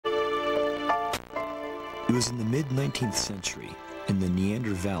It was in the mid-19th century, in the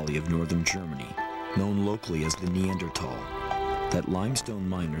Neander Valley of northern Germany, known locally as the Neanderthal, that limestone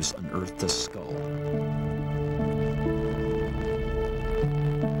miners unearthed the skull.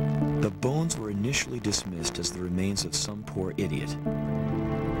 The bones were initially dismissed as the remains of some poor idiot.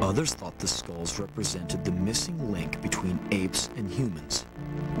 Others thought the skulls represented the missing link between apes and humans.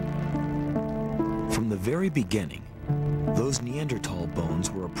 From the very beginning, those Neanderthal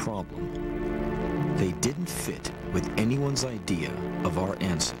bones were a problem. They didn't fit with anyone's idea of our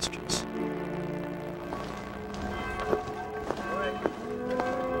ancestors.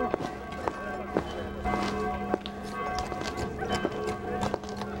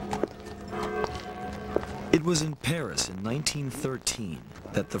 It was in Paris in 1913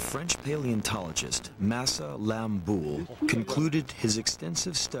 that the French paleontologist Massa Lamboule concluded his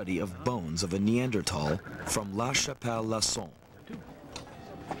extensive study of bones of a Neanderthal from La Chapelle-Lasson.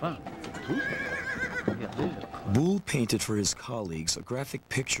 Boule painted for his colleagues a graphic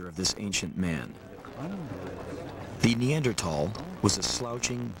picture of this ancient man. The Neanderthal was a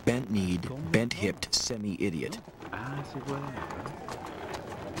slouching, bent-kneed, bent-hipped semi-idiot.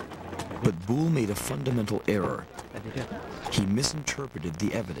 But Boule made a fundamental error. He misinterpreted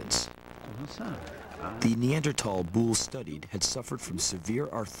the evidence. The Neanderthal Boule studied had suffered from severe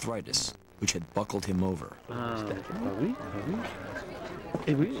arthritis, which had buckled him over.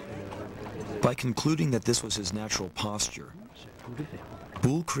 By concluding that this was his natural posture,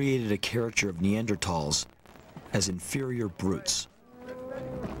 Boule created a caricature of Neanderthals as inferior brutes.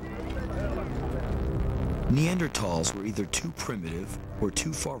 Neanderthals were either too primitive or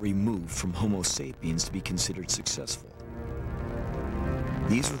too far removed from Homo sapiens to be considered successful.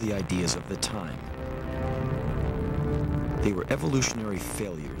 These were the ideas of the time. They were evolutionary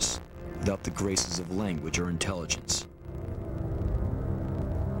failures without the graces of language or intelligence.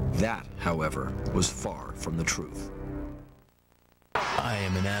 That, however, was far from the truth. I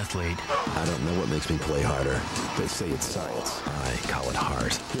am an athlete. I don't know what makes me play harder. They say it's science. I call it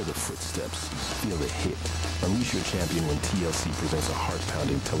heart. Hear the footsteps. Feel the hit. Unleash your champion when TLC presents a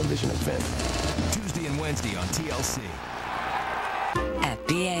heart-pounding television event. Tuesday and Wednesday on TLC. At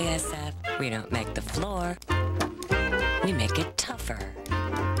BASF, we don't make the floor. We make it tougher.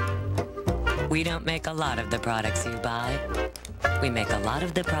 We don't make a lot of the products you buy. We make a lot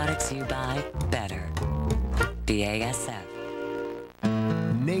of the products you buy better. BASF.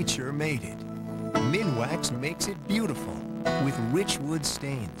 Nature made it. Minwax makes it beautiful with rich wood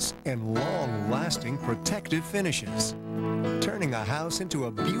stains and long-lasting protective finishes. Turning a house into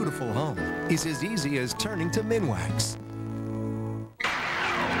a beautiful home is as easy as turning to Minwax.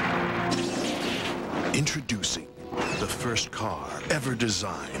 Introducing the first car ever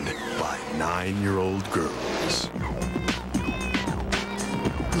designed by 9-year-old girls.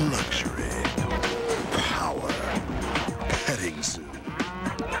 Luxury, power, petting zoo.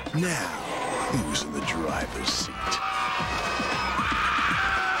 Now, who's in the driver's seat?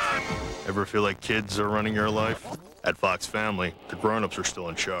 Ever feel like kids are running your life? At Fox Family, the grown-ups are still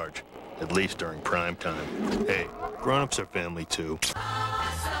in charge, at least during prime time. Hey, grown-ups are family too.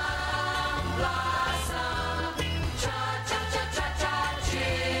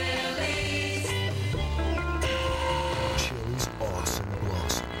 Chili's awesome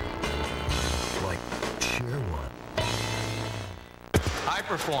blossom. Like, share one. I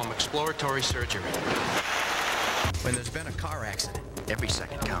perform exploratory surgery. When there's been a car accident, every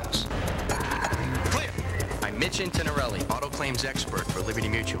second counts. Clear! I'm Mitch Antinarelli, auto claims expert for Liberty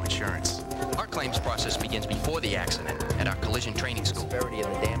Mutual Insurance. Our claims process begins before the accident at our collision training school. Severity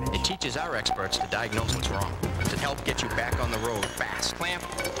of the damage. It teaches our experts to diagnose what's wrong, to help get you back on the road fast. Clamp.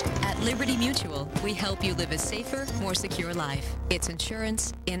 At Liberty Mutual, we help you live a safer, more secure life. It's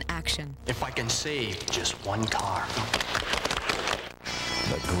insurance in action. If I can save just one car.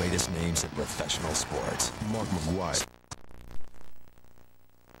 The greatest names in professional sports. Mark McGuire.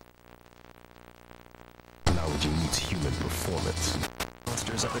 Technology meets human performance.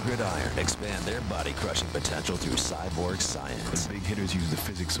 Monsters of the gridiron expand their body-crushing potential through cyborg science. The big hitters use the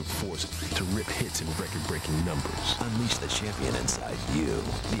physics of force to rip hits in record-breaking numbers. Unleash the champion inside you.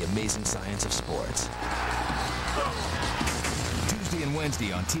 The amazing science of sports. Tuesday and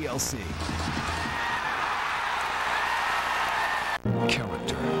Wednesday on TLC.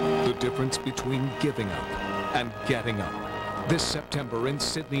 Character, the difference between giving up and getting up. This September in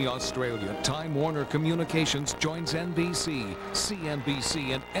Sydney, Australia, Time Warner Communications joins NBC,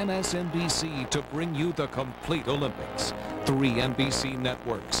 CNBC, and MSNBC to bring you the complete Olympics. 3 NBC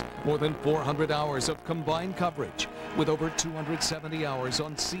networks, more than 400 hours of combined coverage, With over 270 hours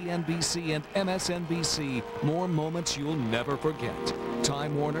on CNBC and MSNBC, more moments you'll never forget.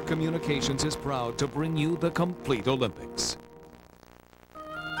 Time Warner Communications is proud to bring you the complete Olympics.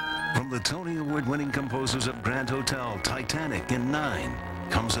 From the Tony Award-winning composers of Grand Hotel, Titanic, and 9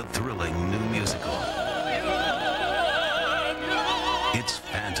 comes a thrilling new musical. It's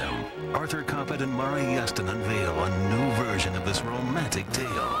Phantom. Arthur Coppett and Mari Yeston unveil a new version of this romantic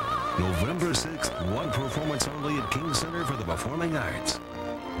tale. November 6th, one performance only at King Center for the Performing Arts.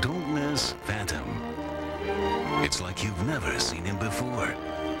 Don't miss Phantom. It's like you've never seen him before.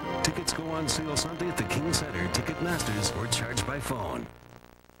 Tickets go on sale Sunday at the King Center, Ticketmasters, or charged by phone.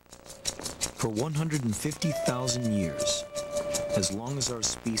 For 150,000 years, as long as our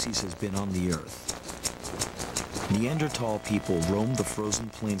species has been on the Earth, Neanderthal people roamed the frozen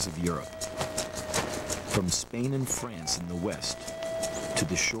plains of Europe, from Spain and France in the west to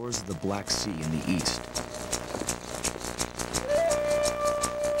the shores of the Black Sea in the east.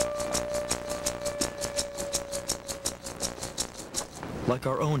 Like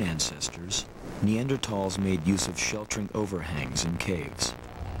our own ancestors, Neanderthals made use of sheltering overhangs and caves.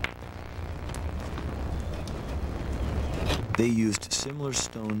 They used similar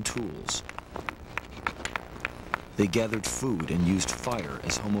stone tools. They gathered food and used fire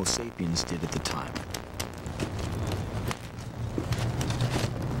as Homo sapiens did at the time.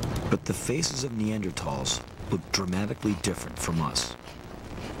 But the faces of Neanderthals look dramatically different from us.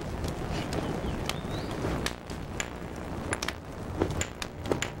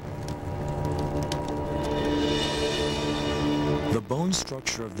 The bone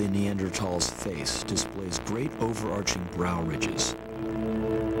structure of the Neanderthal's face displays great overarching brow ridges.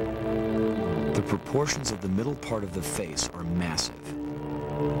 The proportions of the middle part of the face are massive.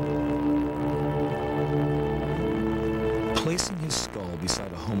 Placing his skull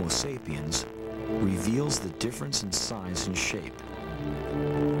beside a Homo sapiens reveals the difference in size and shape.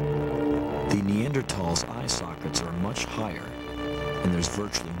 The Neanderthal's eye sockets are much higher, and there's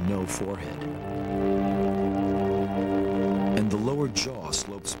virtually no forehead. And the lower jaw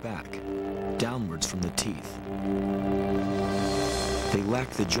slopes back, downwards from the teeth. They lack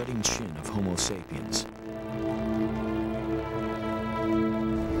the jutting chin of Homo sapiens.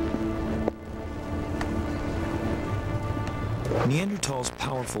 Neanderthals'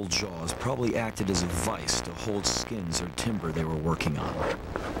 powerful jaws probably acted as a vice to hold skins or timber they were working on.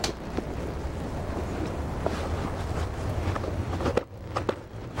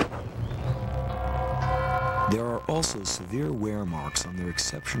 There are also severe wear marks on their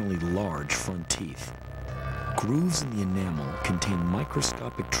exceptionally large front teeth. Grooves in the enamel contain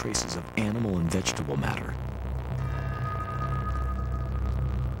microscopic traces of animal and vegetable matter.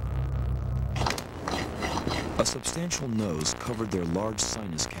 A substantial nose covered their large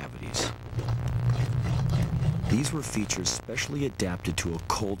sinus cavities. These were features specially adapted to a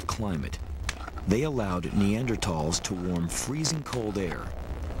cold climate. They allowed Neanderthals to warm freezing cold air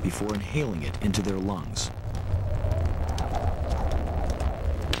before inhaling it into their lungs.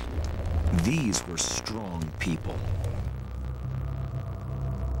 These were strong people.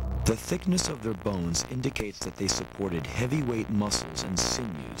 The thickness of their bones indicates that they supported heavyweight muscles and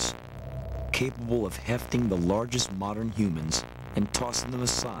sinews, capable of hefting the largest modern humans and tossing them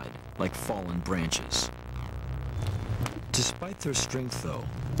aside like fallen branches. Despite their strength, though,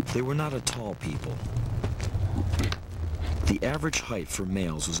 they were not a tall people. The average height for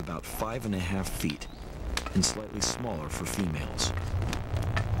males was about 5.5 feet, and slightly smaller for females.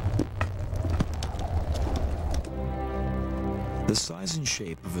 The size and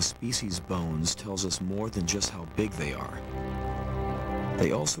shape of a species' bones tells us more than just how big they are.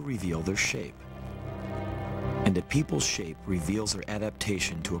 They also reveal their shape. And a people's shape reveals their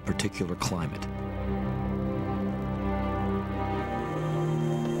adaptation to a particular climate.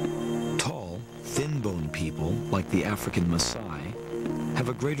 Tall, thin-boned people, like the African Maasai, have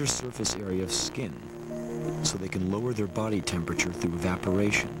a greater surface area of skin, so they can lower their body temperature through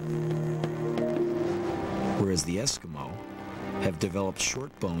evaporation. Whereas the Eskimo have developed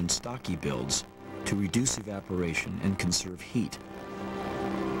short-boned, stocky builds to reduce evaporation and conserve heat.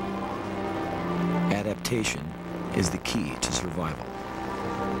 Adaptation is the key to survival.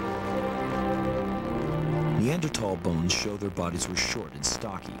 Neanderthal bones show their bodies were short and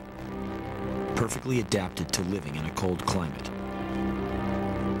stocky, perfectly adapted to living in a cold climate.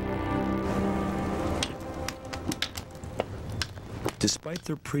 Despite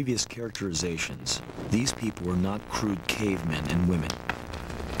their previous characterizations, these people were not crude cavemen and women.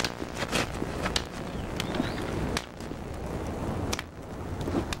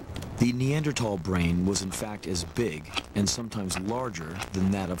 The Neanderthal brain was in fact as big and sometimes larger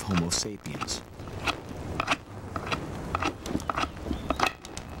than that of Homo sapiens.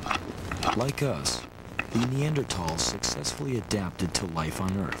 Like us, the Neanderthals successfully adapted to life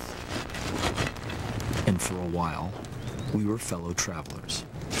on Earth. And for a while, we were fellow travelers.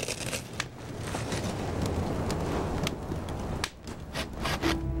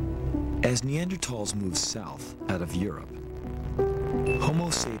 As Neanderthals moved south out of Europe,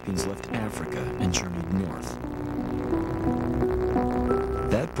 Homo sapiens left Africa and journeyed north.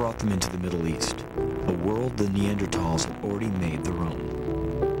 That brought them into the Middle East, a world the Neanderthals had already made their own.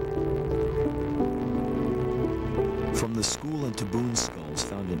 From the skull and baboon skulls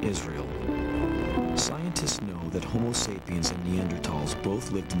found in Israel, scientists know that Homo sapiens and Neanderthals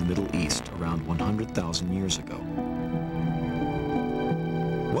both lived in the Middle East around 100,000 years ago.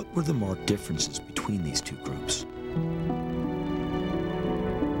 What were the marked differences between these two groups?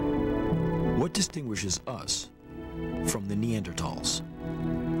 What distinguishes us from the Neanderthals?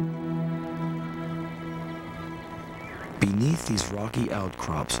 Beneath these rocky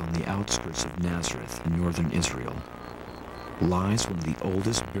outcrops on the outskirts of Nazareth in northern Israel lies one of the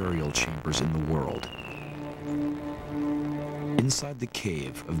oldest burial chambers in the world. Inside the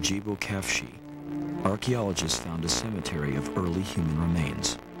cave of Jebo Kafshi, archaeologists found a cemetery of early human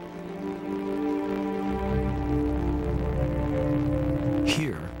remains.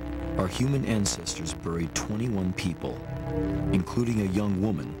 Here, our human ancestors buried 21 people, including a young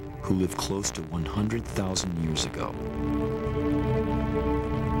woman who lived close to 100,000 years ago.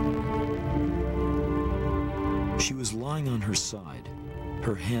 She was lying on her side,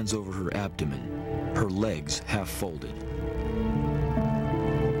 her hands over her abdomen, her legs half folded.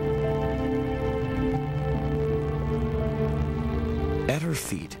 At her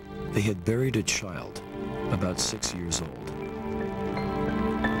feet, they had buried a child, about 6 years old.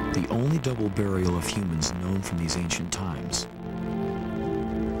 The only double burial of humans known from these ancient times.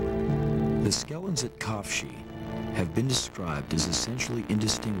 The skeletons at Kafshi have been described as essentially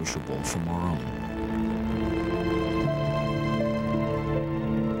indistinguishable from our own.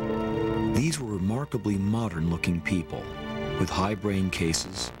 These were remarkably modern-looking people, with high brain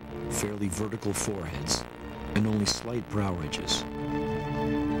cases, fairly vertical foreheads, and only slight brow ridges.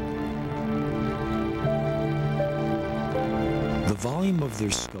 The volume of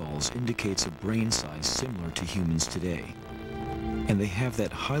their skulls indicates a brain size similar to humans today, and they have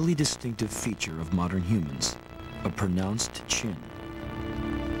that highly distinctive feature of modern humans, a pronounced chin.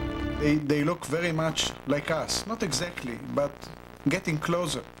 They look very much like us, not exactly, but getting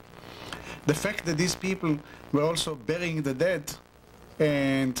closer. The fact that these people were also burying the dead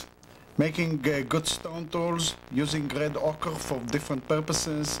and making good stone tools, using red ochre for different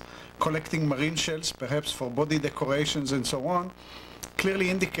purposes, collecting marine shells, perhaps for body decorations and so on,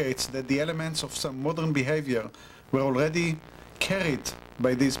 clearly indicates that the elements of some modern behavior were already carried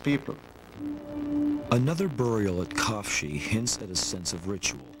by these people. Another burial at Kafshi hints at a sense of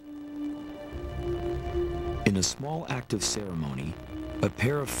ritual. In a small act of ceremony, a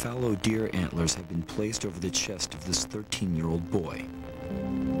pair of fallow deer antlers have been placed over the chest of this 13-year-old boy.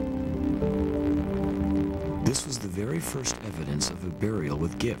 This was the very first evidence of a burial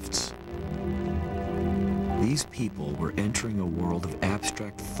with gifts. These people were entering a world of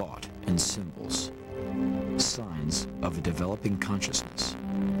abstract thought and symbols, signs of a developing consciousness.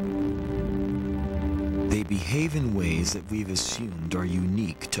 They behave in ways that we've assumed are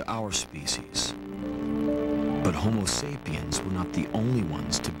unique to our species. But Homo sapiens were not the only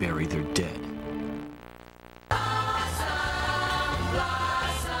ones to bury their dead.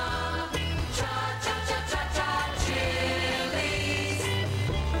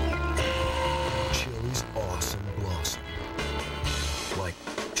 Chili's awesome blossom. Like,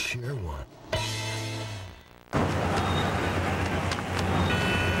 share one.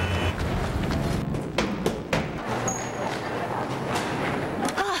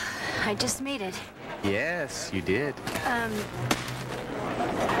 Oh, I just made it. Yes, you did.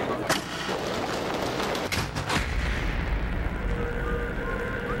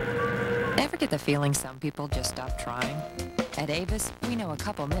 Ever get the feeling some people just stop trying? At Avis, we know a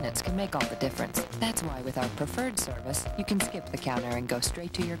couple minutes can make all the difference. That's why with our preferred service, you can skip the counter and go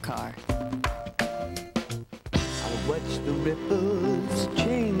straight to your car. I watch the ripples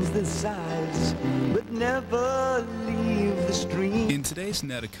change the size, but never leave the stream. In today's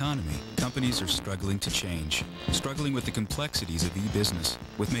net economy, companies are struggling to change, struggling with the complexities of e-business,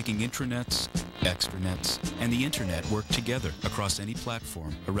 with making intranets, extranets, and the internet work together across any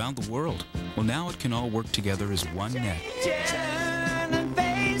platform around the world. Well, now it can all work together as one net. Turn and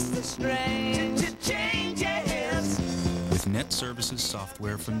face the strange changes. With Net Services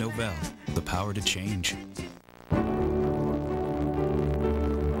software from Novell, the power to change.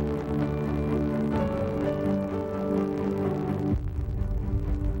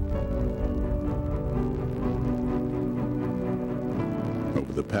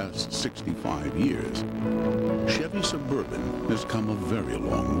 past 65 years, Chevy Suburban has come a very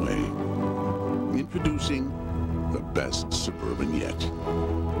long way. Introducing the best Suburban yet.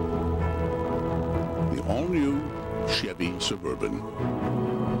 The all-new Chevy Suburban.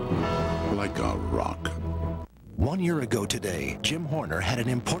 Like a rock. 1 year ago today, Jim Horner had an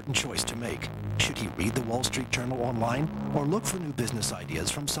important choice to make. Should he read the Wall Street Journal online or look for new business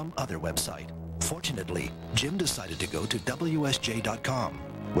ideas from some other website? Fortunately, Jim decided to go to WSJ.com,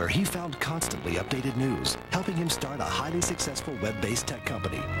 where he found constantly updated news, helping him start a highly successful web-based tech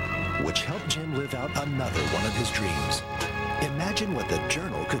company, which helped Jim live out another one of his dreams. Imagine what the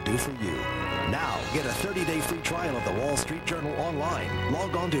Journal could do for you. Now, get a 30-day free trial of the Wall Street Journal online.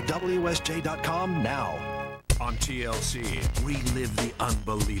 Log on to WSJ.com now. On TLC, relive the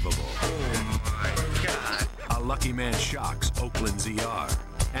unbelievable. Oh my God. A lucky man shocks Oakland's ER.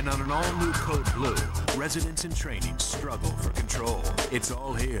 And on an all-new Code Blue, residents in training struggle for control. It's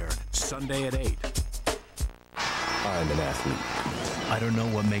all here, Sunday at 8. I'm an athlete. I don't know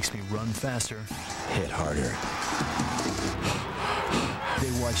what makes me run faster. Hit harder.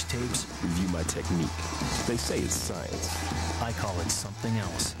 They watch tapes, review my technique. They say it's science. I call it something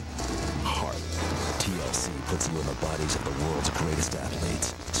else. Heart. TLC puts you in the bodies of the world's greatest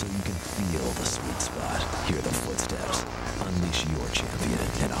athletes, so you can feel the sweet spot, hear the footsteps, unleash your champion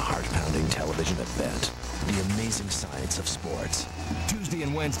in a heart-pounding television event. The amazing science of sports. Tuesday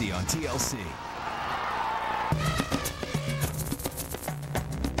and Wednesday on TLC.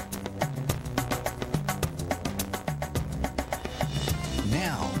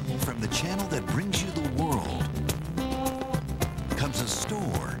 Now, from the channel that brings you the world, comes a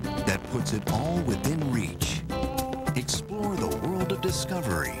store that puts it all within reach. Explore the world of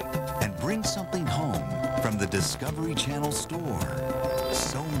discovery and bring something home from the Discovery Channel store.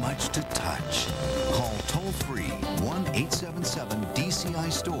 So much to touch. Call toll-free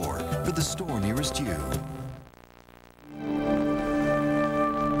 1-877-DCI-STORE for the store nearest you.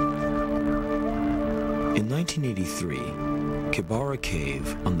 In 1983, Kibara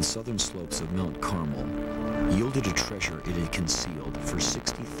Cave on the southern slopes of Mount Carmel yielded a treasure it had concealed for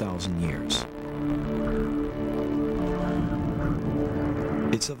 60,000 years.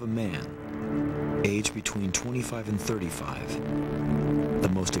 It's of a man, aged between 25 and 35, the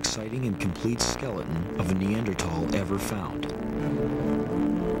most exciting and complete skeleton of a Neanderthal ever found.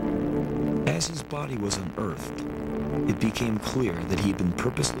 As his body was unearthed, it became clear that he'd been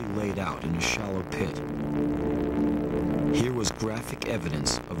purposely laid out in a shallow pit. Here was graphic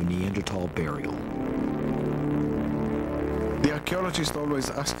evidence of a Neanderthal burial. The archaeologist always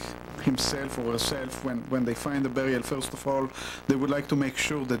asks himself or herself when they find the burial, first of all, they would like to make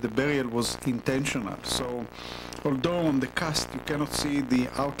sure that the burial was intentional. So, although on the cast you cannot see the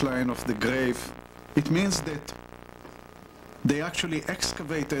outline of the grave, it means that they actually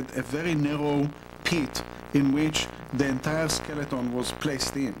excavated a very narrow pit in which the entire skeleton was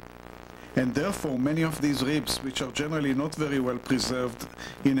placed in. And therefore, many of these ribs, which are generally not very well preserved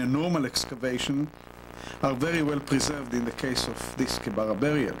in a normal excavation, are very well preserved in the case of this Kibara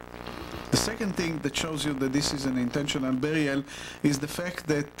burial. The second thing that shows you that this is an intentional burial is the fact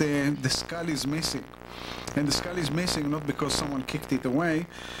that the skull is missing. And the skull is missing not because someone kicked it away,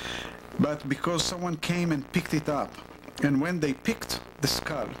 but because someone came and picked it up. And when they picked the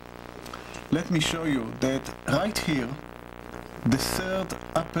skull, let me show you that right here, the third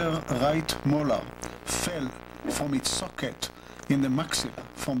upper right molar fell from its socket in the maxilla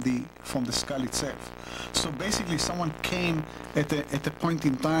from the skull itself. So basically someone came at a point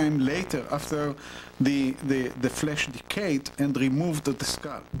in time later after the flesh decayed and removed the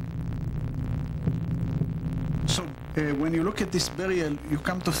skull. So when you look at this burial, you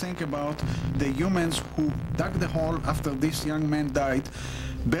come to think about the humans who dug the hole after this young man died,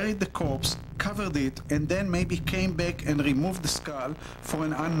 buried the corpse, covered it, and then maybe came back and removed the skull for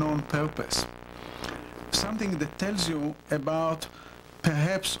an unknown purpose. Something that tells you about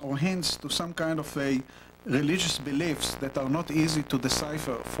perhaps or hints to some kind of a religious beliefs that are not easy to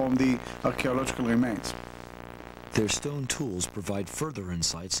decipher from the archaeological remains. Their stone tools provide further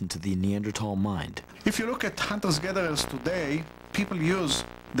insights into the Neanderthal mind. If you look at hunters-gatherers today,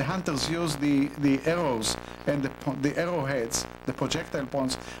 the hunters use the arrows and the arrowheads, the projectile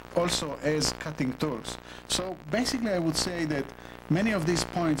points, also as cutting tools. So basically I would say that many of these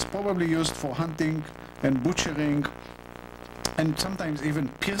points probably used for hunting and butchering and sometimes even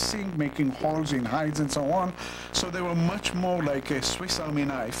piercing, making holes in hides and so on. So they were much more like a Swiss Army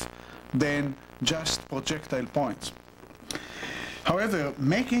knife than just projectile points. However,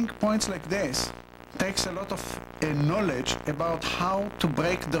 making points like this takes a lot of knowledge about how to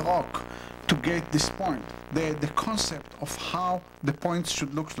break the rock to get this point, the concept of how the points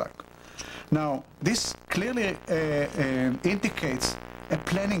should look like. Now, this clearly indicates a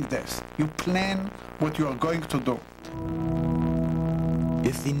planning depth. You plan what you are going to do.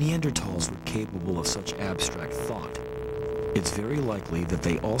 If the Neanderthals were capable of such abstract thought, it's very likely that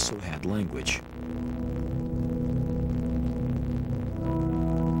they also had language.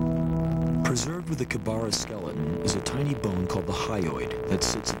 Preserved with the Kibara skeleton is a tiny bone called the hyoid that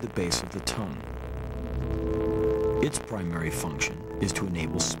sits at the base of the tongue. Its primary function is to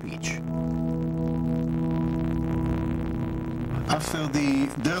enable speech. After the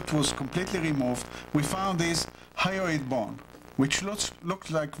dirt was completely removed, we found this hyoid bone, which looks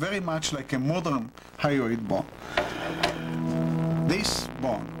like very much like a modern hyoid bone. This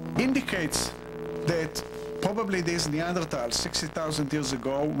bone indicates that probably these Neanderthals 60,000 years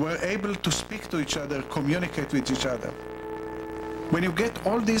ago were able to speak to each other, communicate with each other. When you get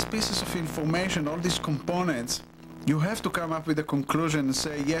all these pieces of information, all these components, you have to come up with a conclusion and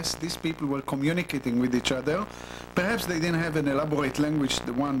say, yes, these people were communicating with each other. Perhaps they didn't have an elaborate language,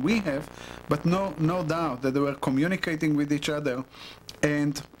 the one we have, but no doubt that they were communicating with each other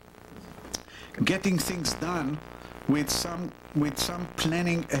and getting things done with some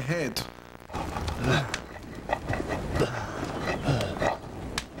planning ahead.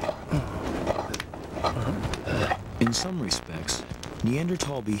 In some respects,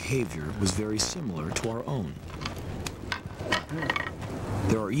 Neanderthal behavior was very similar to our own.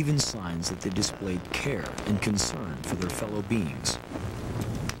 There are even signs that they displayed care and concern for their fellow beings.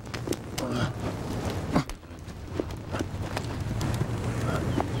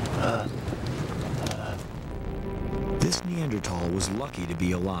 This Neanderthal was lucky to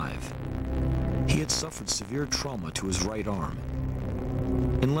be alive. He had suffered severe trauma to his right arm.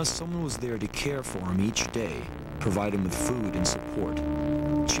 Unless someone was there to care for him each day, provide him with food and support,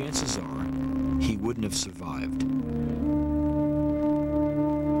 chances are he wouldn't have survived.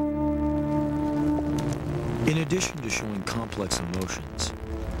 In addition to showing complex emotions,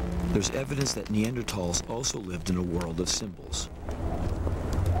 there's evidence that Neanderthals also lived in a world of symbols.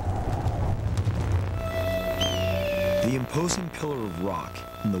 The imposing pillar of rock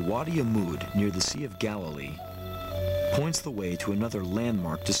in the Wadi Amud near the Sea of Galilee points the way to another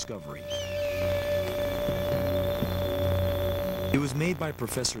landmark discovery. It was made by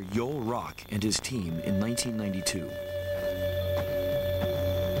Professor Yoel Rock and his team in 1992.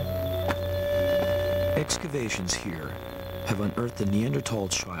 Excavations here have unearthed a Neanderthal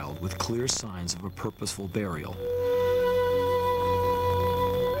child with clear signs of a purposeful burial.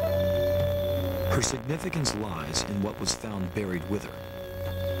 Her significance lies in what was found buried with her.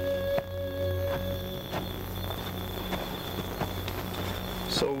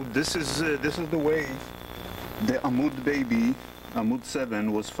 So this is the way the Amud baby, Amud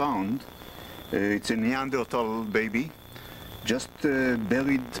 7, was found. It's a Neanderthal baby, just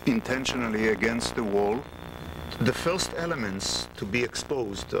buried intentionally against the wall. The first elements to be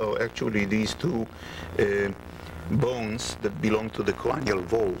exposed are actually these two bones that belong to the cranial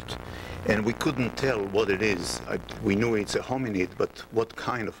vault. And we couldn't tell what it is. We knew it's a hominid, but what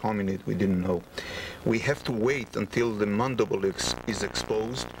kind of hominid, we didn't know. We have to wait until the mandible is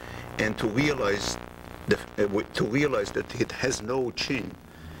exposed and to realize that it has no chin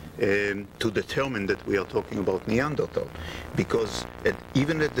to determine that we are talking about Neanderthal. Because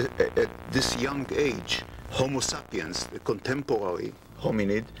even at this young age, Homo sapiens, the contemporary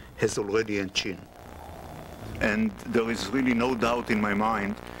hominid, has already a chin. And there is really no doubt in my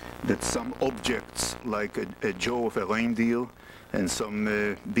mind that some objects like a jaw of a reindeer and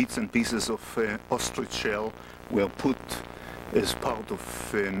some bits and pieces of ostrich shell were put as part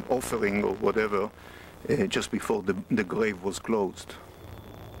of an offering or whatever just before the grave was closed.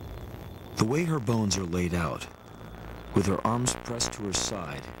 The way her bones are laid out, with her arms pressed to her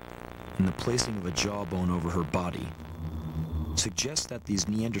side and the placing of a jawbone over her body, suggests that these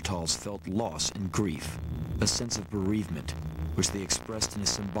Neanderthals felt loss and grief, a sense of bereavement, which they expressed in a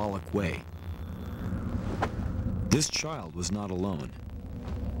symbolic way. This child was not alone.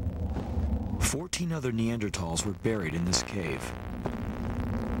 14 other Neanderthals were buried in this cave.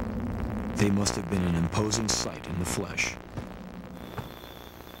 They must have been an imposing sight in the flesh.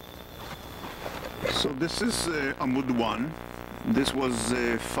 So this is Amud 1. This was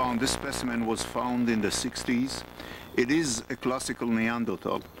found, this specimen was found in the 60s. It is a classical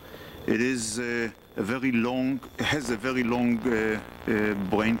Neanderthal. It is very long, has a very long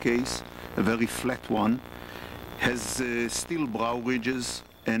brain case, a very flat one, has still brow ridges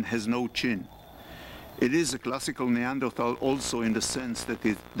and has no chin. It is a classical Neanderthal also in the sense that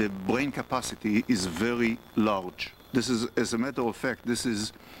the brain capacity is very large. This is, as a matter of fact, this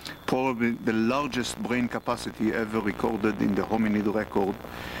is probably the largest brain capacity ever recorded in the hominid record.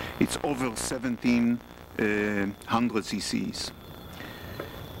 It's over 1,700 cc's.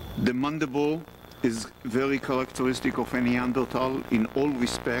 The mandible is very characteristic of a Neanderthal in all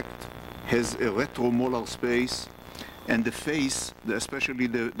respect, has a retromolar space, and the face, especially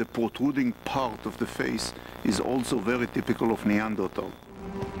the protruding part of the face, is also very typical of Neanderthal.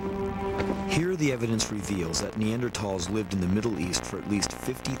 Here the evidence reveals that Neanderthals lived in the Middle East for at least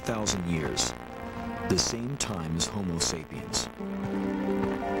 50,000 years, the same time as Homo sapiens.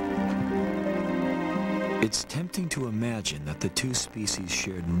 It's tempting to imagine that the two species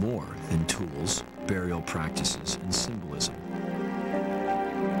shared more than tools, burial practices, and symbolism.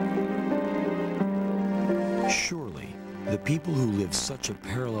 Surely, the people who lived such a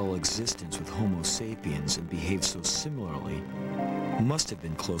parallel existence with Homo sapiens and behaved so similarly must have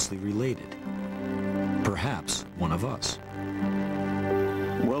been closely related. Perhaps one of us.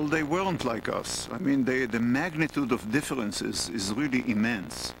 Well, they weren't like us. I mean, the magnitude of differences is really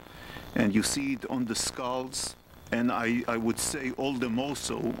immense. And you see it on the skulls, and I would say all the more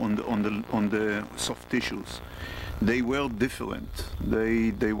so on the soft tissues. They were different.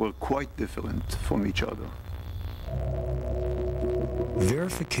 They were quite different from each other.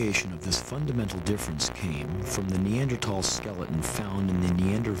 Verification of this fundamental difference came from the Neanderthal skeleton found in the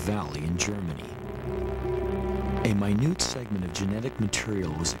Neander Valley in Germany. A minute segment of genetic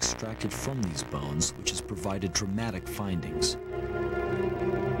material was extracted from these bones, which has provided dramatic findings.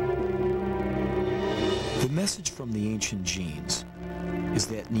 The message from the ancient genes is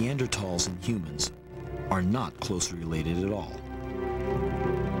that Neanderthals and humans are not closely related at all.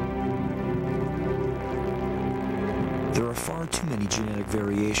 There are far too many genetic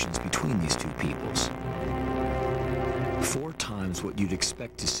variations between these two peoples. 4 times what you'd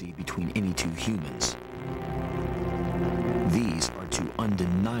expect to see between any two humans. These are two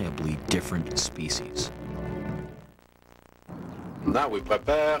undeniably different species. Now we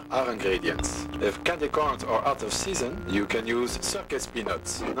prepare our ingredients. If candy corns are out of season, you can use circus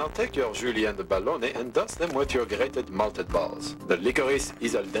peanuts. Now take your julienne de ballone and dust them with your grated malted balls. The licorice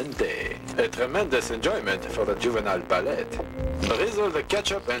is al dente. A tremendous enjoyment for the juvenile palate. Drizzle the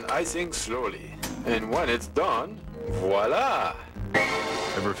ketchup and icing slowly. And when it's done, voila!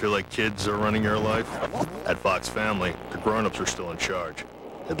 Ever feel like kids are running your life? At Fox Family, the grown-ups are still in charge.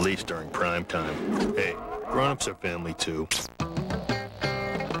 At least during prime time. Hey, grown-ups are family too.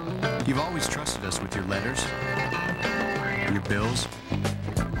 You've always trusted us with your letters, your bills,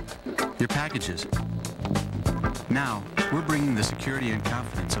 your packages. Now, we're bringing the security and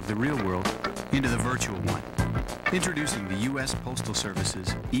confidence of the real world into the virtual one. Introducing the U.S. Postal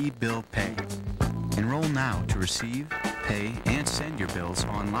Service's e-bill pay. Enroll now to receive, pay, and send your bills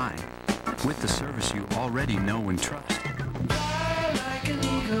online with the service you already know and trust. Fly like an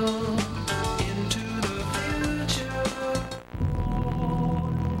eagle into the future.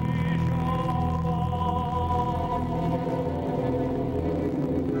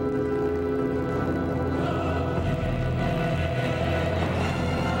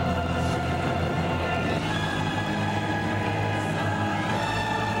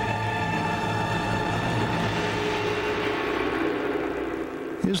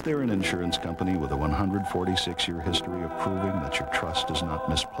 Is there an insurance company with a 146-year history of proving that your trust is not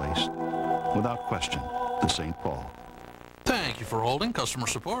misplaced? Without question, the St. Paul. Thank you for holding customer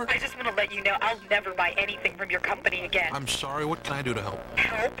support. I just want to let you know I'll never buy anything from your company again. I'm sorry, what can I do to help?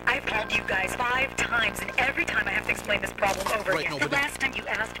 Help? I've called you guys 5 times, and every time I have to explain this problem over Right, again. no, The but last time you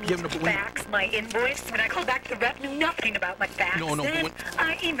asked me Yeah, to no, but when- fax my invoice, when I called back, the rep knew nothing about my fax. No, but Then when-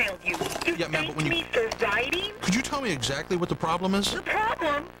 I emailed you. You Yeah, ma'am, but when you- me for writing? Could you tell me exactly what the problem is? The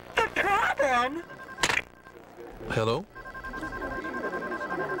problem? The problem? Hello?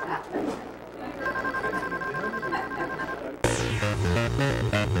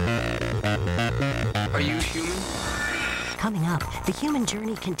 Are you human? Coming up, the human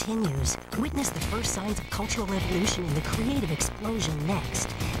journey continues. Witness the first signs of cultural evolution and the creative explosion next.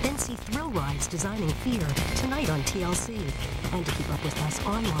 Then see thrill rides designing fear tonight on TLC. And to keep up with us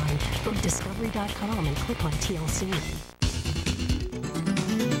online, go to discovery.com and click on TLC.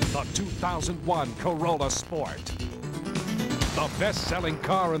 The 2001 Corolla Sport. The best-selling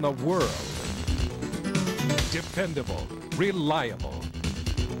car in the world. Dependable, reliable.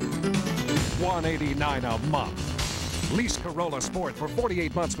 $189 a month. Lease Corolla Sport for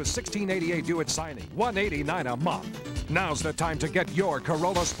 48 months with $1,688 due at signing. $189 a month. Now's the time to get your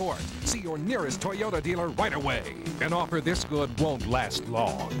Corolla Sport. See your nearest Toyota dealer right away. An offer this good won't last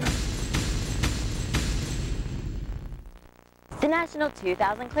long. The National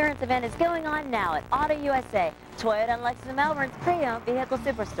 2000 Clearance Event is going on now at Auto USA, Toyota and Lexus of Melbourne's pre-owned vehicle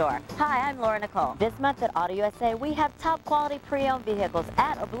superstore. Hi, I'm Laura Nicole. This month at Auto USA, we have top quality pre-owned vehicles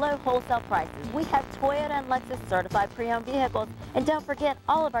at or below wholesale prices. We have Toyota and Lexus certified pre-owned vehicles. And don't forget,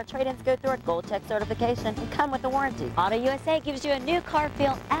 all of our trade-ins go through a Gold Check certification and come with a warranty. Auto USA gives you a new car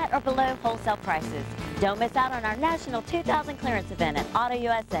feel at or below wholesale prices. Don't miss out on our National 2000 Clearance Event at Auto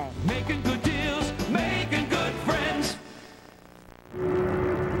USA. Making good deals, making good friends.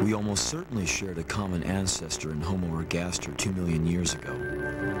 We almost certainly shared a common ancestor in Homo ergaster 2 million years ago.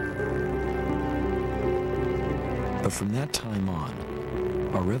 But from that time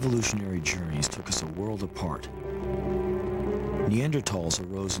on, our revolutionary journeys took us a world apart. Neanderthals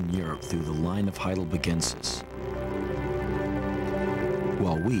arose in Europe through the line of Heidelbergensis,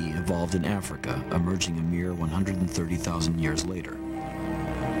 while we evolved in Africa, emerging a mere 130,000 years later.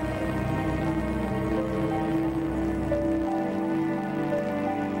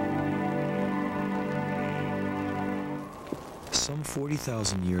 Some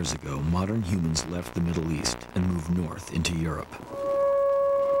 40,000 years ago, modern humans left the Middle East and moved north into Europe.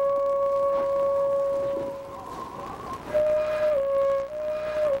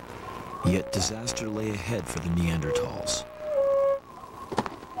 Yet disaster lay ahead for the Neanderthals.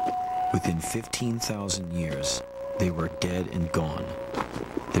 Within 15,000 years, they were dead and gone.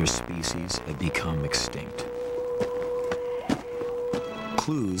 Their species had become extinct.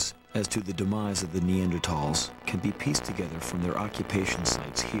 Clues as to the demise of the Neanderthals can be pieced together from their occupation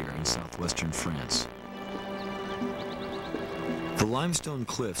sites here in southwestern France. The limestone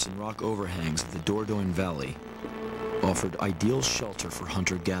cliffs and rock overhangs of the Dordogne Valley offered ideal shelter for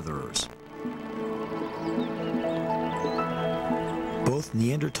hunter-gatherers. Both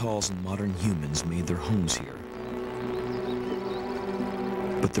Neanderthals and modern humans made their homes here.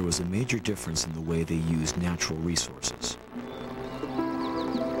 But there was a major difference in the way they used natural resources.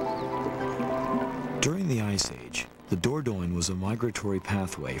 During the Ice Age, the Dordogne was a migratory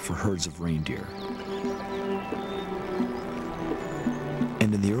pathway for herds of reindeer.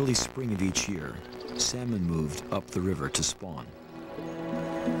 And in the early spring of each year, salmon moved up the river to spawn.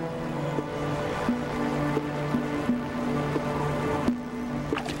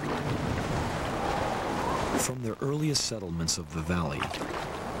 From their earliest settlements of the valley,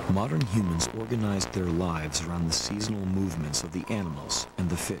 modern humans organized their lives around the seasonal movements of the animals and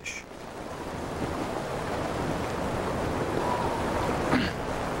the fish.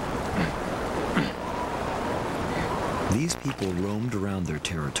 These people roamed around their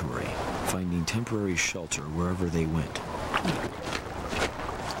territory, finding temporary shelter wherever they went.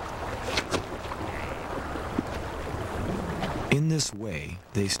 In this way,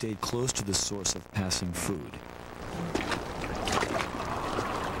 they stayed close to the source of passing food.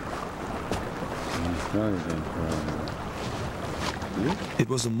 It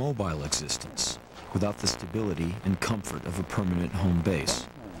was a mobile existence, without the stability and comfort of a permanent home base.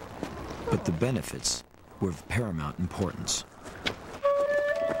 But the benefits were of paramount importance.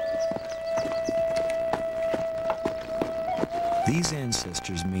 These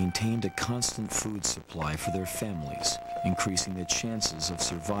ancestors maintained a constant food supply for their families, increasing the chances of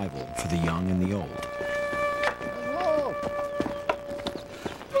survival for the young and the old.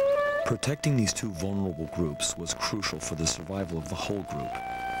 Protecting these two vulnerable groups was crucial for the survival of the whole group.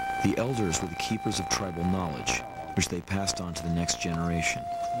 The elders were the keepers of tribal knowledge, which they passed on to the next generation.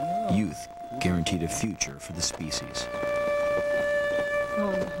 Youth guaranteed a future for the species.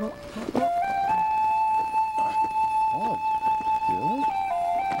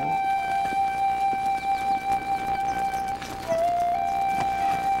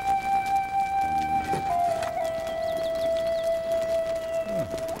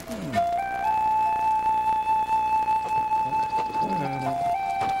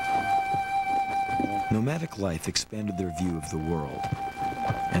 Nomadic life expanded their view of the world,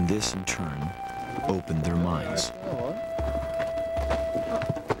 and this, in turn, opened their minds.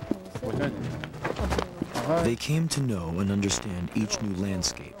 They came to know and understand each new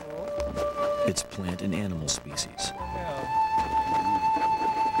landscape, its plant and animal species.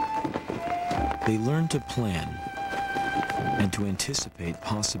 They learned to plan and to anticipate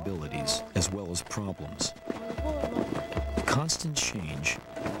possibilities as well as problems. Constant change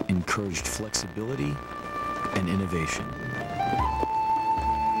encouraged flexibility and innovation.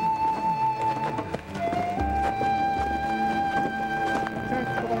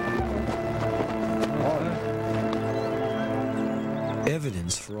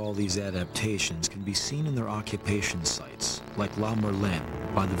 Evidence for all these adaptations can be seen in their occupation sites, like La Merlin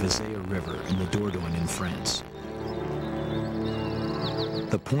by the Vézère River in the Dordogne in France.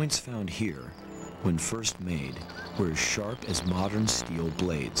 The points found here when first made, were as sharp as modern steel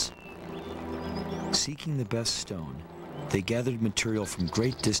blades. Seeking the best stone, they gathered material from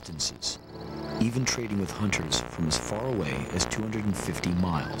great distances, even trading with hunters from as far away as 250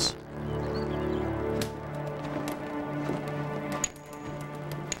 miles.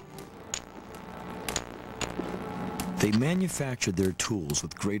 They manufactured their tools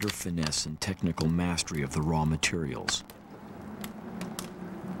with greater finesse and technical mastery of the raw materials.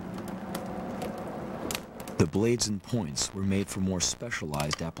 The blades and points were made for more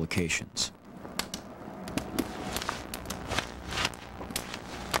specialized applications.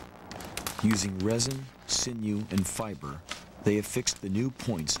 Using resin, sinew, and fiber, they affixed the new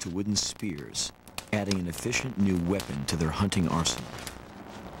points to wooden spears, adding an efficient new weapon to their hunting arsenal.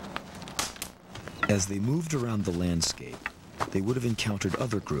 As they moved around the landscape, they would have encountered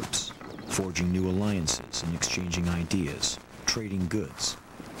other groups, forging new alliances and exchanging ideas, trading goods.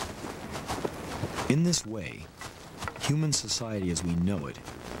 In this way, human society as we know it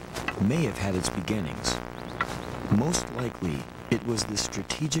may have had its beginnings. Most likely, it was this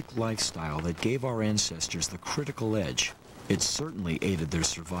strategic lifestyle that gave our ancestors the critical edge. It certainly aided their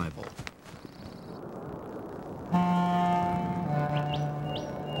survival.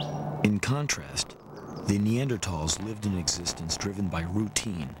 In contrast, the Neanderthals lived an existence driven by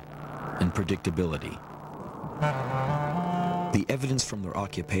routine and predictability. The evidence from their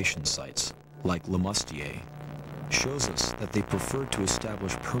occupation sites, like Le Moustier, shows us that they preferred to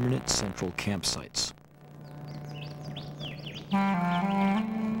establish permanent central campsites.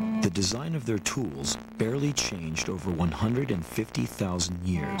 The design of their tools barely changed over 150,000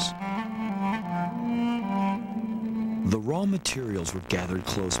 years. The raw materials were gathered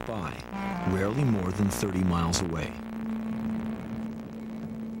close by, rarely more than 30 miles away.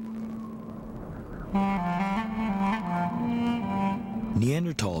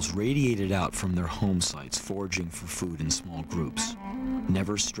 Neanderthals radiated out from their home sites, foraging for food in small groups,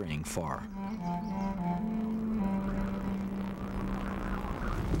 never straying far.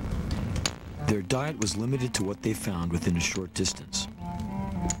 Their diet was limited to what they found within a short distance.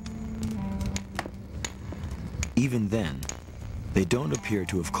 Even then, they don't appear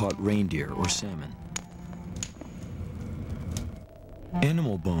to have caught reindeer or salmon.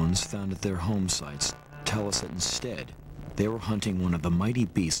 Animal bones found at their home sites tell us that instead, they were hunting one of the mighty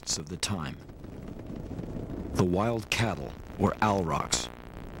beasts of the time, the wild cattle, or aurochs.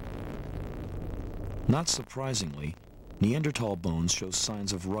 Not surprisingly, Neanderthal bones show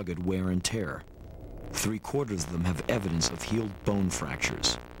signs of rugged wear and tear. 3/4 of them have evidence of healed bone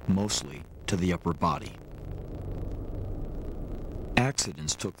fractures, mostly to the upper body.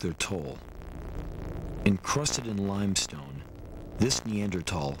 Accidents took their toll. Encrusted in limestone, this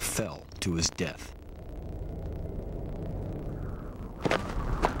Neanderthal fell to his death.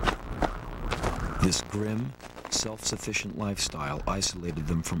 This grim, self-sufficient lifestyle isolated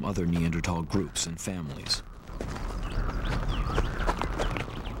them from other Neanderthal groups and families.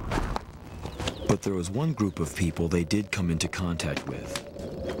 But there was one group of people they did come into contact with: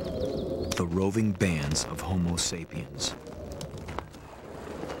 the roving bands of Homo sapiens.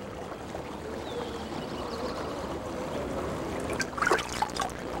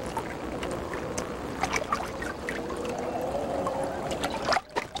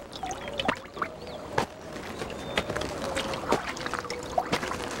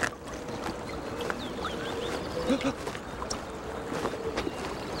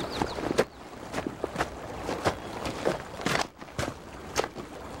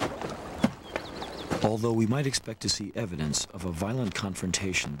 Although we might expect to see evidence of a violent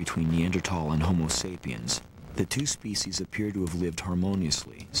confrontation between Neanderthal and Homo sapiens, the two species appear to have lived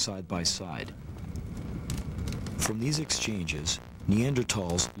harmoniously, side by side. From these exchanges,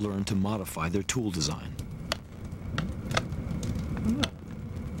 Neanderthals learned to modify their tool design.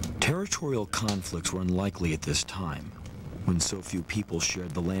 Territorial conflicts were unlikely at this time, when so few people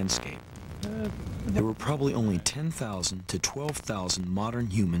shared the landscape. There were probably only 10,000 to 12,000 modern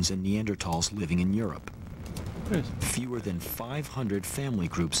humans and Neanderthals living in Europe. Fewer than 500 family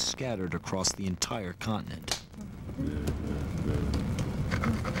groups scattered across the entire continent.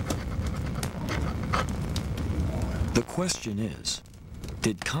 The question is,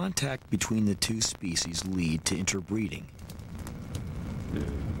 did contact between the two species lead to interbreeding?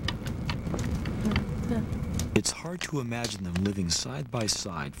 It's hard to imagine them living side by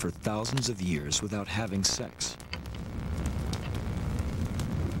side for thousands of years without having sex.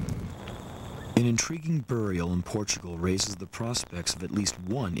 An intriguing burial in Portugal raises the prospects of at least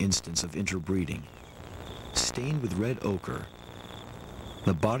one instance of interbreeding. Stained with red ochre,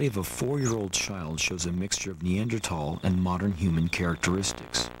 the body of a 4-year-old child shows a mixture of Neanderthal and modern human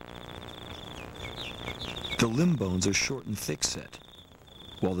characteristics. The limb bones are short and thick-set,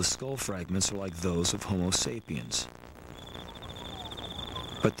 while the skull fragments are like those of Homo sapiens.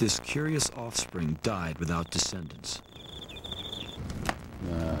 But this curious offspring died without descendants.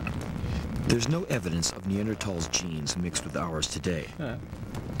 There's no evidence of Neanderthals' genes mixed with ours today.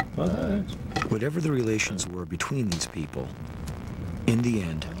 Whatever the relations were between these people, in the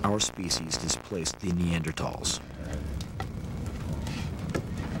end, our species displaced the Neanderthals.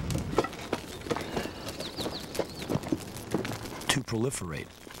 To proliferate,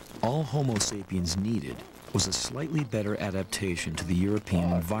 all Homo sapiens needed was a slightly better adaptation to the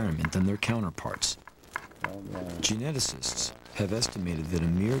European environment than their counterparts. Geneticists have estimated that a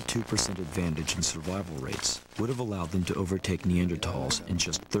mere 2% advantage in survival rates would have allowed them to overtake Neanderthals in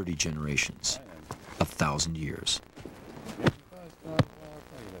just 30 generations, 1,000 years.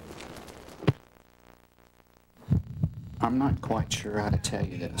 I'm not quite sure how to tell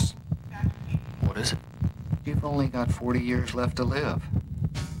you this. What is it? You've only got 40 years left to live.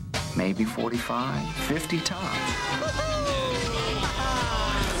 Maybe 45, 50 times.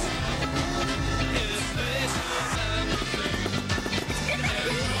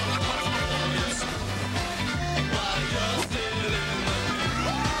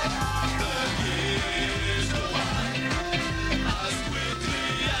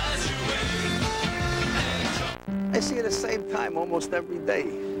 I see her the same time almost every day.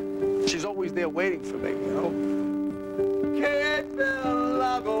 She's always there waiting for me, you know?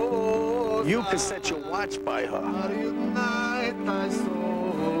 You can set your watch by her.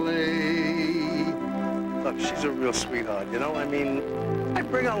 Look, she's a real sweetheart, you know? I mean, I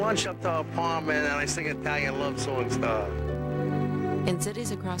bring her lunch up to her apartment and I sing Italian love songs to her. In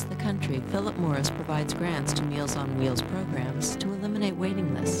cities across the country, Philip Morris provides grants to Meals on Wheels programs to eliminate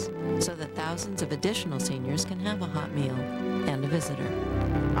waiting lists so that thousands of additional seniors can have a hot meal and a visitor.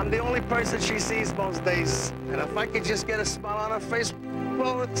 I'm the only person she sees most days, and if I could just get a smile on her face,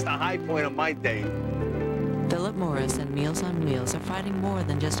 well, it's the high point of my day. Philip Morris and Meals on Wheels are fighting more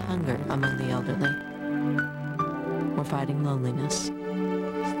than just hunger among the elderly. We're fighting loneliness.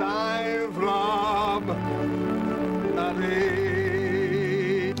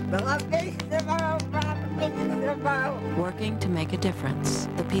 Working to make a difference,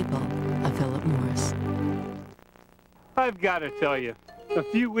 the people of Philip Morris. I've got to tell you, a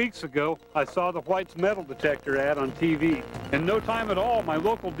few weeks ago, I saw the White's metal detector ad on TV. In no time at all, my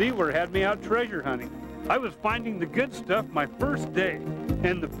local dealer had me out treasure hunting. I was finding the good stuff my first day.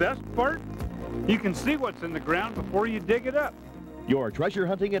 And the best part? You can see what's in the ground before you dig it up. Your treasure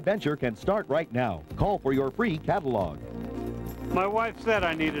hunting adventure can start right now. Call for your free catalog. My wife said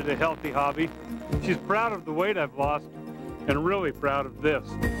I needed a healthy hobby. She's proud of the weight I've lost and really proud of this.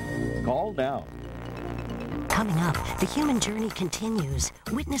 Call now. Coming up, the human journey continues.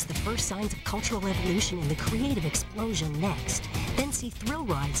 Witness the first signs of cultural evolution in the creative explosion next. Then see thrill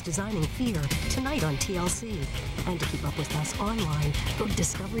rides designing fear tonight on TLC. And to keep up with us online, go to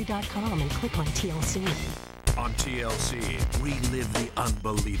discovery.com and click on TLC. On TLC, relive the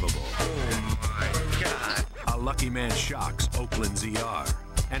unbelievable. Oh my God. A Lucky Man shocks Oakland's ER.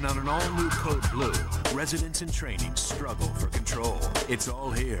 And on an all-new Code Blue, residents in training struggle for control. It's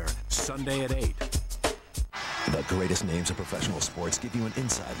all here, Sunday at 8. The greatest names in professional sports give you an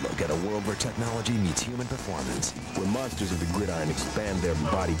inside look at a world where technology meets human performance. Where monsters of the gridiron expand their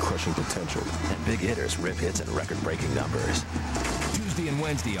body-crushing potential. And big hitters rip hits at record-breaking numbers. Tuesday and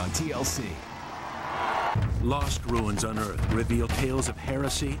Wednesday on TLC. Lost ruins unearthed reveal tales of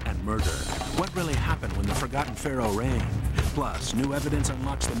heresy and murder. What really happened when the forgotten pharaoh reigned? Plus, new evidence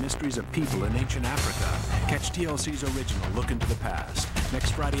unlocks the mysteries of people in ancient Africa. Catch TLC's original Look into the Past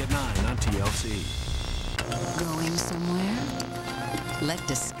next Friday at 9 on TLC. Going somewhere? Let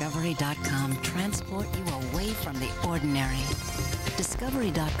Discovery.com transport you away from the ordinary.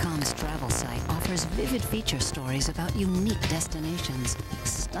 Discovery.com's travel site offers vivid feature stories about unique destinations,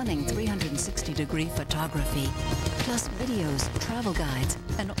 stunning 360-degree photography, plus videos, travel guides,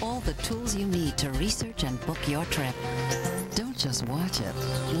 and all the tools you need to research and book your trip. Don't just watch it,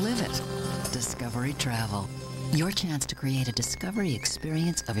 live it. Discovery Travel. Your chance to create a discovery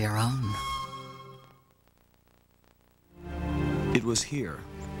experience of your own. It was here,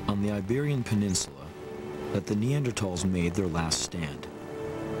 on the Iberian Peninsula, that the Neanderthals made their last stand.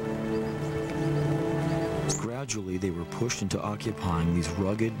 Gradually, they were pushed into occupying these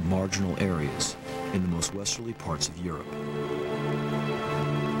rugged, marginal areas in the most westerly parts of Europe.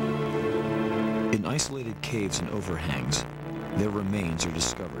 In isolated caves and overhangs, their remains are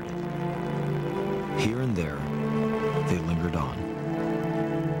discovered. Here and there, they lingered on.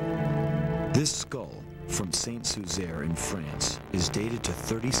 This skull from Saint-Suzaire in France is dated to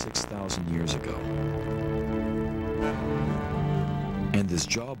 36,000 years ago. And this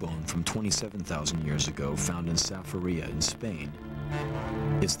jawbone from 27,000 years ago, found in Safaria in Spain,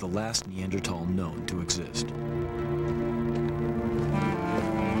 is the last Neanderthal known to exist.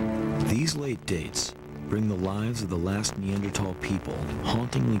 These late dates bring the lives of the last Neanderthal people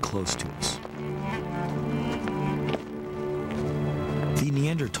hauntingly close to us. The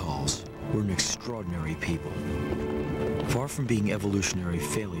Neanderthals were an extraordinary people. Far from being evolutionary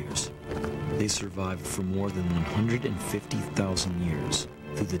failures, they survived for more than 150,000 years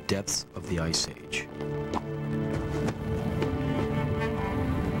through the depths of the Ice Age.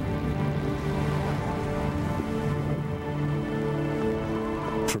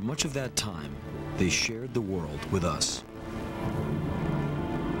 For much of that time, they shared the world with us.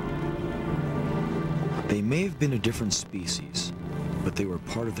 They may have been a different species, but they were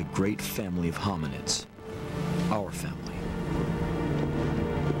part of the great family of hominids, our family.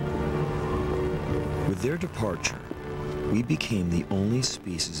 With their departure, we became the only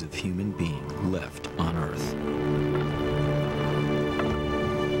species of human being left on Earth.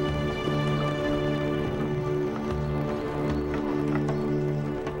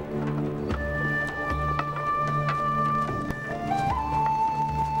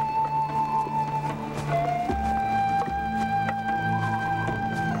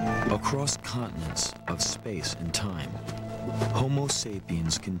 Across continents of space and time, Homo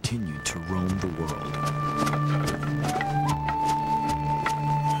sapiens continued to roam the world.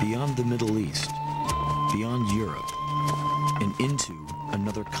 Beyond the Middle East, beyond Europe, and into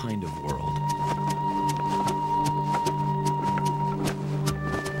another kind of world.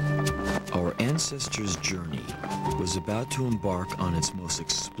 Our ancestors' journey was about to embark on its most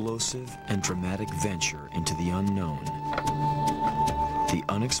explosive and dramatic venture into the unknown, the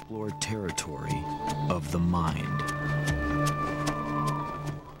unexplored territory of the mind.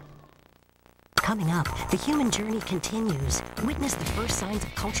 Coming up, the human journey continues. Witness the first signs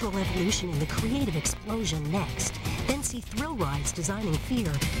of cultural evolution in the creative explosion next. Then see thrill rides designing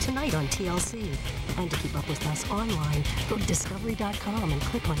fear tonight on TLC. And to keep up with us online, go to discovery.com and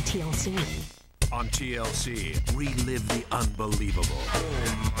click on TLC. On TLC, relive the unbelievable.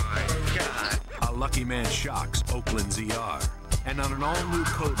 Oh my God. A Lucky Man shocks Oakland's ER. And on an all-new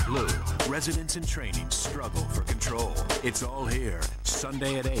Code Blue, residents in training struggle for control. It's all here,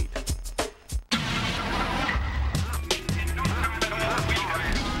 Sunday at 8.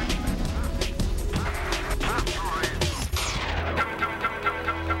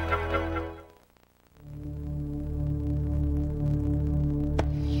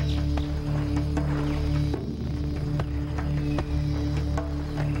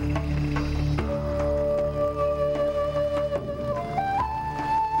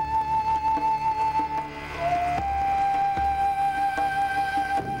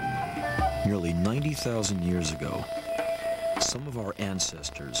 Nearly 90,000 years ago, some of our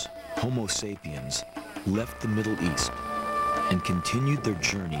ancestors, Homo sapiens, left the Middle East and continued their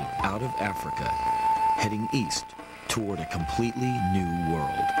journey out of Africa, heading east toward a completely new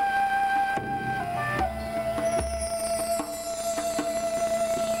world.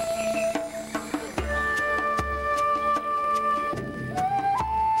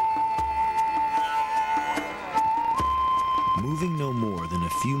 Moving no more than a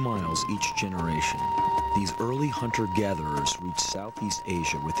few miles each generation, these early hunter-gatherers reached Southeast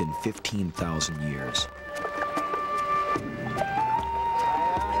Asia within 15,000 years.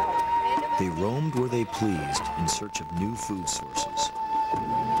 They roamed where they pleased in search of new food sources.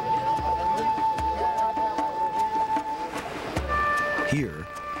 Here,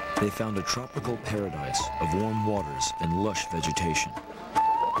 they found a tropical paradise of warm waters and lush vegetation.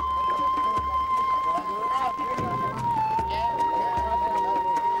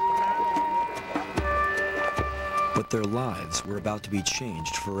 But their lives were about to be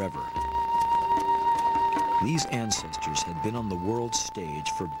changed forever. These ancestors had been on the world stage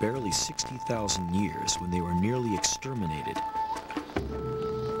for barely 60,000 years when they were nearly exterminated.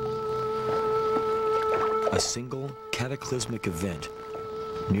 A single cataclysmic event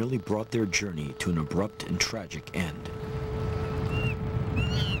nearly brought their journey to an abrupt and tragic end.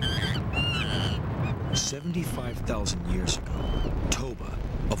 75,000 years ago, Toba,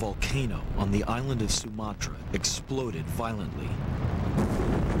 a volcano on the island of Sumatra, exploded violently.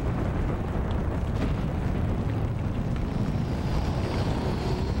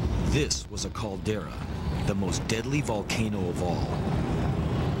 This was a caldera, the most deadly volcano of all.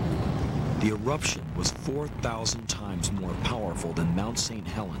 The eruption was 4,000 times more powerful than Mount St.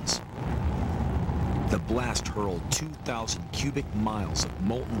 Helens. The blast hurled 2,000 cubic miles of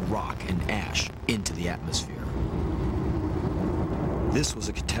molten rock and ash into the atmosphere. This was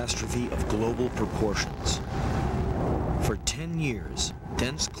a catastrophe of global proportions. For 10 years,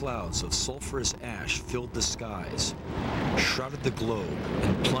 dense clouds of sulfurous ash filled the skies, shrouded the globe,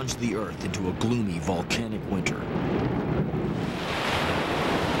 and plunged the Earth into a gloomy volcanic winter.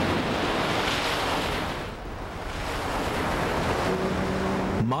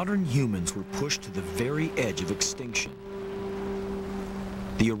 Modern humans were pushed to the very edge of extinction.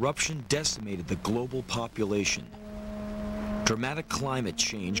 The eruption decimated the global population. Dramatic climate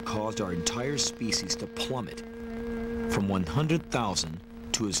change caused our entire species to plummet from 100,000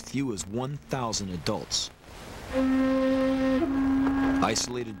 to as few as 1,000 adults.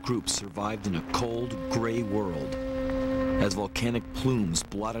 Isolated groups survived in a cold, gray world as volcanic plumes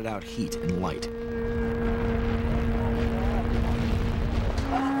blotted out heat and light.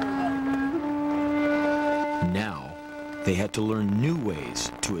 Now, they had to learn new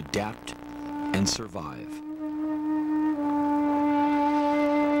ways to adapt and survive.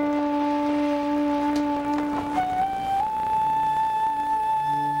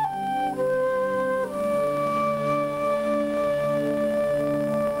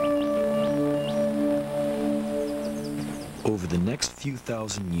 Over the next few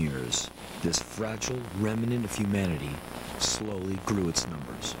thousand years, this fragile remnant of humanity slowly grew its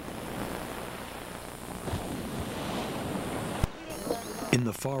numbers. In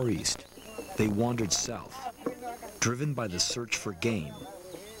the Far East, they wandered south, driven by the search for game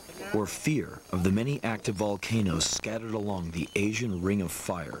or fear of the many active volcanoes scattered along the Asian Ring of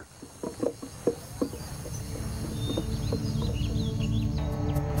Fire.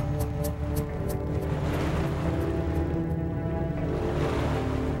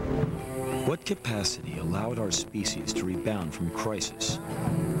 What capacity allowed our species to rebound from crisis,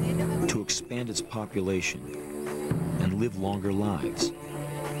 to expand its population, and live longer lives?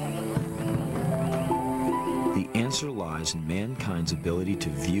 The answer lies in mankind's ability to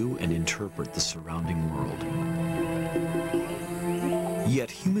view and interpret the surrounding world.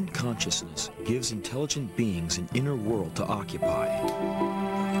 Yet human consciousness gives intelligent beings an inner world to occupy.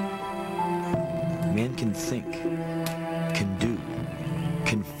 Man can think, can do,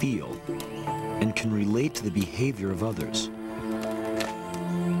 can feel, and can relate to the behavior of others.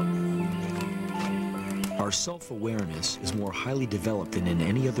 Our self-awareness is more highly developed than in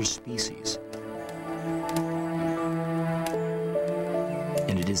any other species.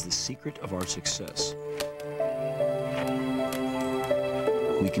 And it is the secret of our success.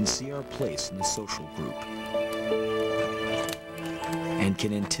 We can see our place in the social group and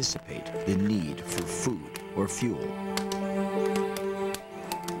can anticipate the need for food or fuel.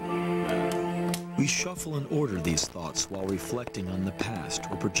 We shuffle and order these thoughts while reflecting on the past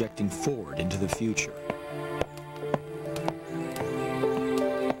or projecting forward into the future.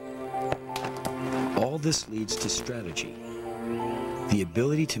 All this leads to strategy, the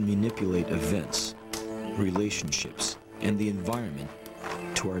ability to manipulate events, relationships, and the environment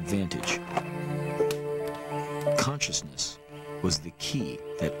to our advantage. Consciousness was the key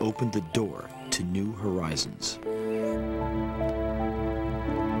that opened the door to new horizons.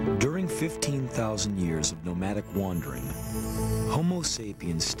 During 15,000 years of nomadic wandering, Homo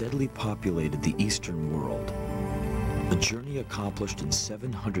sapiens steadily populated the Eastern world, a journey accomplished in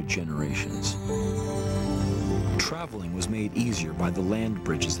 700 generations. Traveling was made easier by the land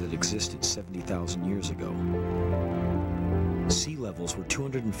bridges that existed 70,000 years ago. Sea levels were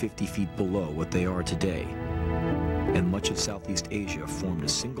 250 feet below what they are today, and much of Southeast Asia formed a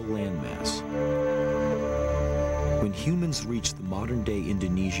single landmass. When humans reached the modern-day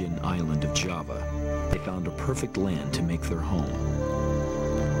Indonesian island of Java, they found a perfect land to make their home.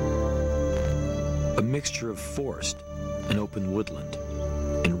 A mixture of forest and open woodland,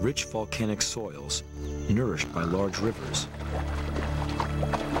 and rich volcanic soils nourished by large rivers.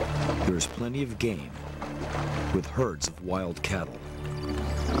 There is plenty of game, with herds of wild cattle.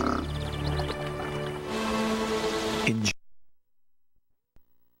 In